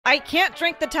I can't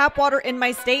drink the tap water in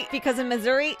my state because in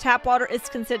Missouri, tap water is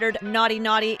considered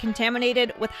naughty,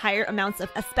 contaminated with higher amounts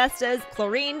of asbestos,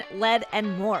 chlorine, lead,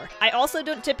 and more. I also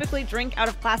don't typically drink out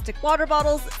of plastic water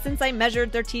bottles since I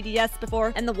measured their TDS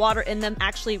before and the water in them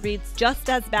actually reads just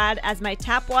as bad as my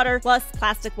tap water, plus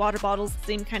plastic water bottles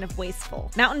seem kind of wasteful.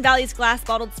 Mountain Valley's glass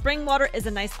bottled spring water is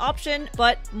a nice option,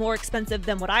 but more expensive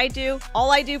than what I do.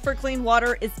 All I do for clean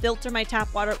water is filter my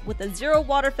tap water with a zero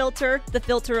water filter. The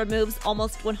filter removes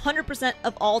almost 100%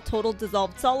 of all total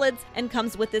dissolved solids and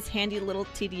comes with this handy little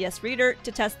TDS reader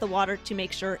to test the water to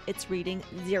make sure it's reading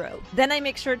 0. Then I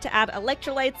make sure to add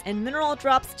electrolytes and mineral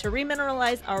drops to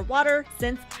remineralize our water,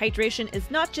 since hydration is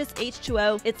not just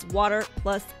H2O, it's water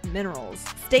plus minerals.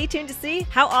 Stay tuned to see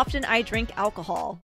how often I drink alcohol.